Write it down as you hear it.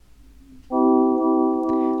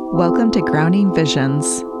Welcome to Grounding Visions,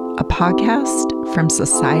 a podcast from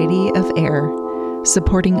Society of Air,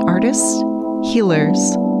 supporting artists, healers,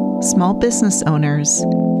 small business owners,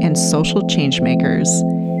 and social changemakers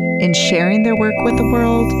in sharing their work with the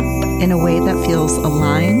world in a way that feels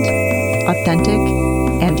aligned, authentic,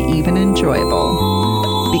 and even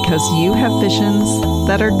enjoyable, because you have visions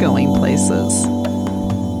that are going places.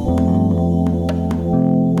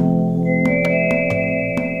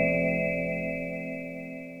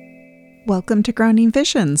 Welcome to Grounding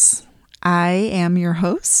Visions. I am your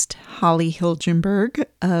host, Holly Hilgenberg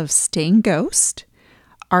of Staying Ghost,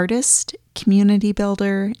 artist, community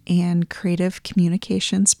builder, and creative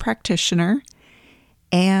communications practitioner.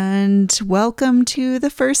 And welcome to the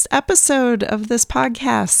first episode of this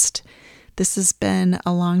podcast. This has been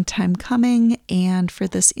a long time coming, and for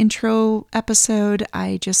this intro episode,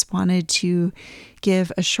 I just wanted to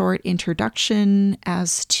give a short introduction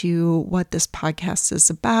as to what this podcast is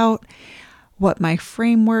about, what my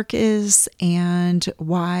framework is, and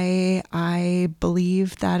why I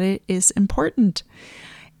believe that it is important.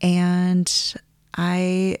 And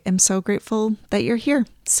I am so grateful that you're here.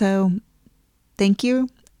 So thank you,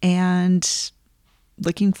 and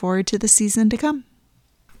looking forward to the season to come.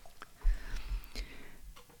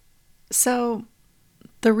 So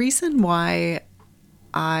the reason why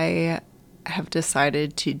I have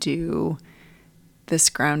decided to do this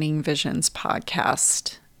Grounding Visions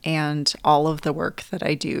podcast and all of the work that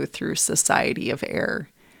I do through Society of Air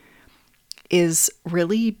is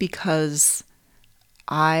really because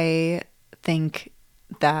I think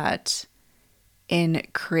that in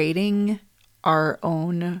creating our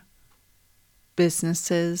own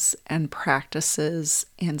businesses and practices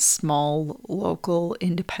and small local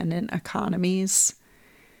independent economies,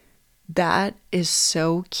 that is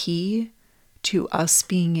so key to us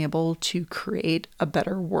being able to create a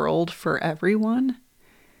better world for everyone,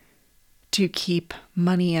 to keep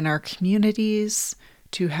money in our communities,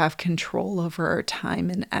 to have control over our time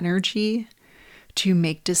and energy, to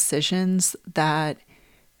make decisions that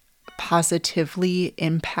positively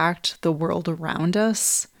impact the world around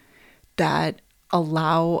us, that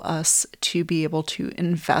allow us to be able to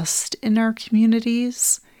invest in our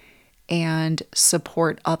communities and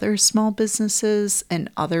support other small businesses and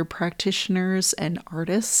other practitioners and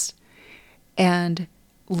artists and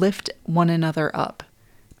lift one another up.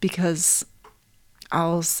 Because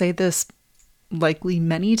I'll say this likely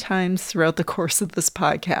many times throughout the course of this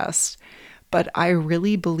podcast, but I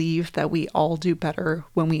really believe that we all do better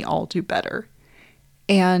when we all do better.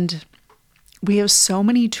 And we have so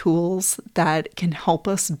many tools that can help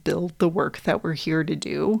us build the work that we're here to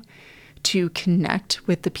do, to connect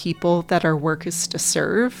with the people that our work is to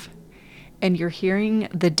serve. And you're hearing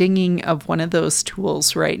the dinging of one of those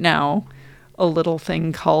tools right now, a little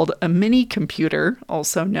thing called a mini computer,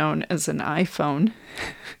 also known as an iPhone.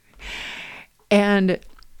 And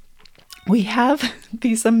we have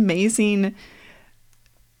these amazing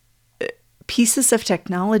pieces of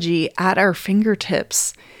technology at our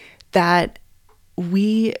fingertips that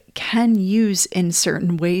we can use in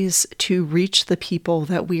certain ways to reach the people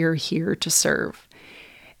that we are here to serve.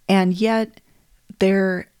 And yet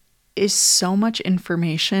there is so much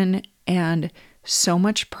information and so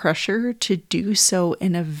much pressure to do so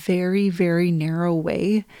in a very, very narrow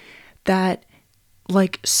way that,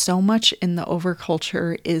 like so much in the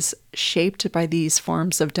overculture, is shaped by these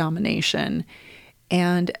forms of domination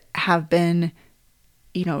and have been,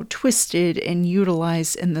 twisted and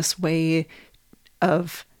utilized in this way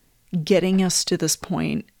of getting us to this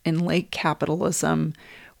point in late capitalism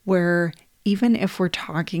where even if we're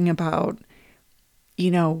talking about,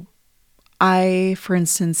 I, for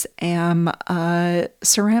instance, am a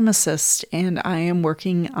ceramicist and I am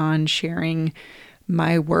working on sharing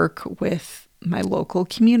my work with my local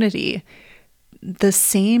community. The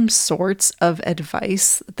same sorts of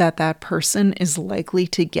advice that person is likely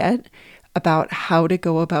to get about how to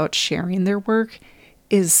go about sharing their work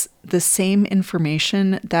is the same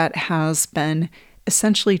information that has been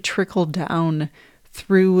essentially trickled down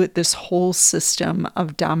through this whole system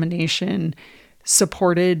of domination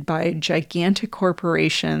supported by gigantic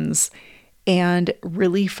corporations and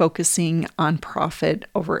really focusing on profit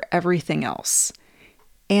over everything else.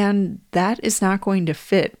 And that is not going to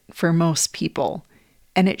fit for most people.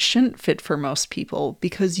 And it shouldn't fit for most people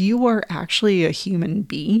because you are actually a human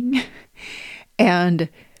being. And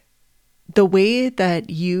the way that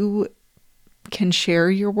you can share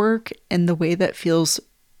your work in the way that feels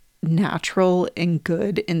natural and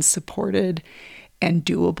good and supported and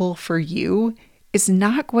doable for you is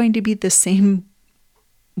not going to be the same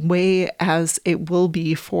way as it will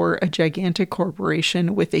be for a gigantic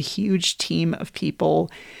corporation with a huge team of people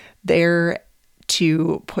there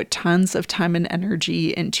to put tons of time and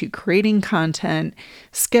energy into creating content,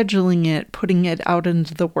 scheduling it, putting it out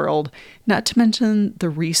into the world, not to mention the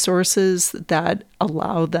resources that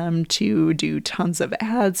allow them to do tons of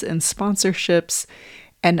ads and sponsorships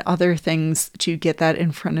and other things to get that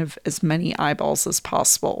in front of as many eyeballs as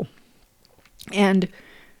possible. And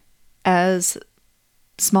as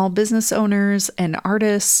small business owners and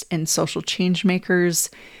artists and social change makers,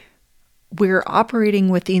 we're operating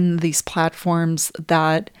within these platforms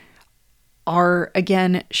that are,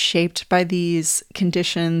 again, shaped by these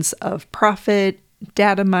conditions of profit,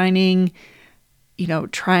 data mining,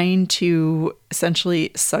 trying to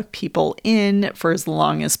essentially suck people in for as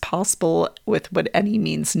long as possible with what any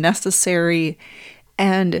means necessary.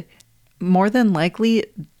 And more than likely,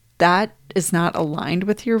 that is not aligned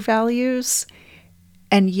with your values.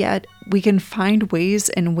 And yet we can find ways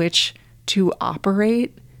in which to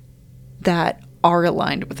operate that are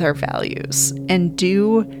aligned with our values and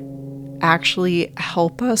do actually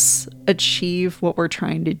help us achieve what we're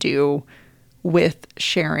trying to do with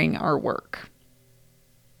sharing our work.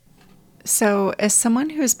 So, as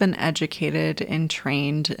someone who's been educated and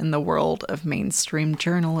trained in the world of mainstream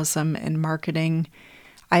journalism and marketing,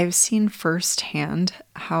 I've seen firsthand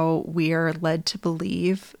how we are led to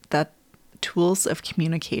believe that tools of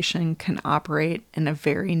communication can operate in a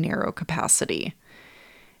very narrow capacity,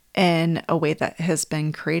 in a way that has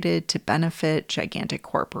been created to benefit gigantic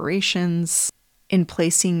corporations, in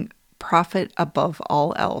placing profit above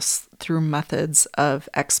all else through methods of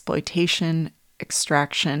exploitation,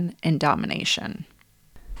 extraction, and domination.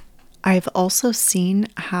 I've also seen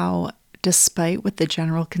how, despite what the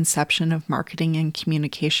general conception of marketing and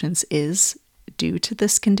communications is due to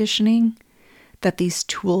this conditioning, that these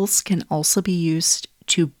tools can also be used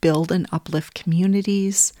to build and uplift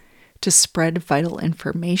communities, to spread vital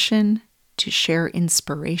information, to share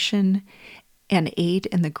inspiration, and aid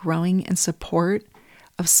in the growing and support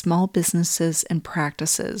of small businesses and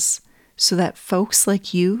practices, so that folks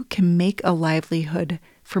like you can make a livelihood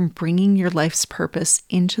from bringing your life's purpose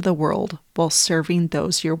into the world while serving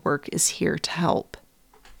those your work is here to help.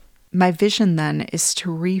 My vision then is to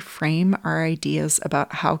reframe our ideas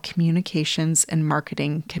about how communications and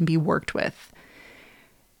marketing can be worked with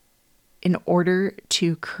in order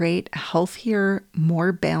to create healthier,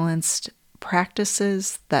 more balanced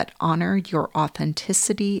practices that honor your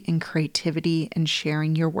authenticity and creativity in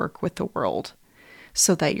sharing your work with the world,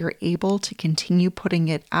 so that you're able to continue putting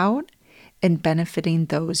it out and benefiting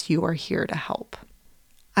those you are here to help.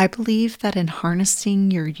 I believe that in harnessing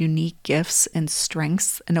your unique gifts and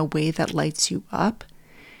strengths in a way that lights you up,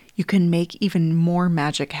 you can make even more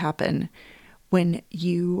magic happen when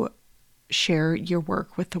you share your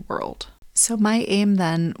work with the world. So my aim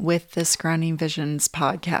then with this Grounding Visions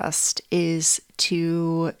podcast is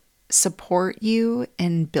to support you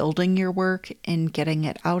in building your work and getting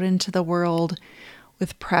it out into the world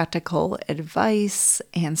with practical advice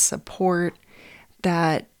and support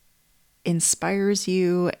that inspires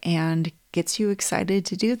you and gets you excited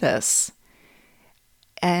to do this.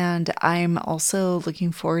 And I'm also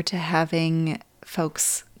looking forward to having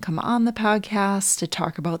folks come on the podcast to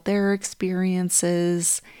talk about their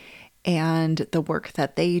experiences and the work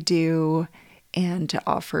that they do, and to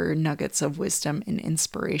offer nuggets of wisdom and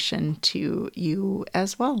inspiration to you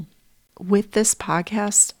as well. With this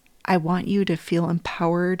podcast, I want you to feel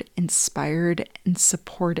empowered, inspired, and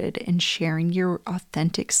supported in sharing your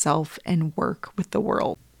authentic self and work with the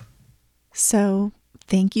world. So,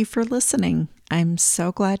 thank you for listening. I'm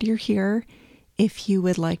so glad you're here. If you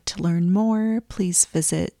would like to learn more, please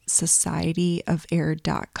visit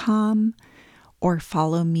societyofair.com or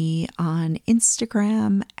follow me on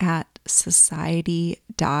Instagram at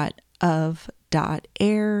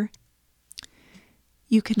society.of.air.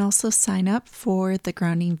 You can also sign up for the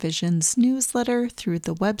Grounding Visions newsletter through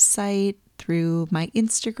the website, through my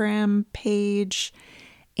Instagram page,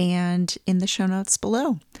 and in the show notes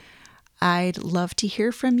below. I'd love to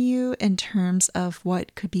hear from you in terms of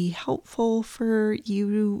what could be helpful for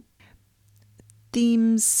you,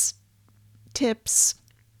 themes, tips,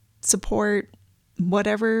 support,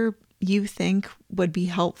 whatever you think would be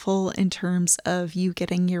helpful in terms of you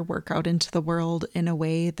getting your work out into the world in a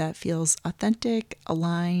way that feels authentic,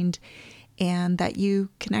 aligned, and that you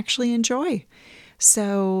can actually enjoy.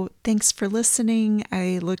 So thanks for listening.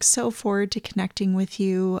 I look so forward to connecting with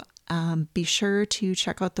you. Be sure to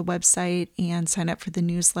check out the website and sign up for the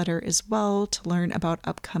newsletter as well to learn about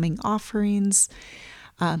upcoming offerings.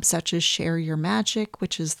 such as Share Your Magic,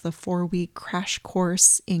 which is the 4-week crash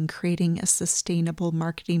course in creating a sustainable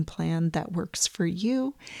marketing plan that works for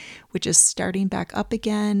you, which is starting back up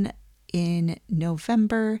again in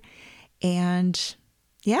November. And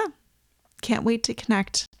yeah, can't wait to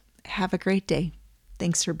connect. Have a great day.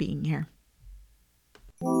 Thanks for being here.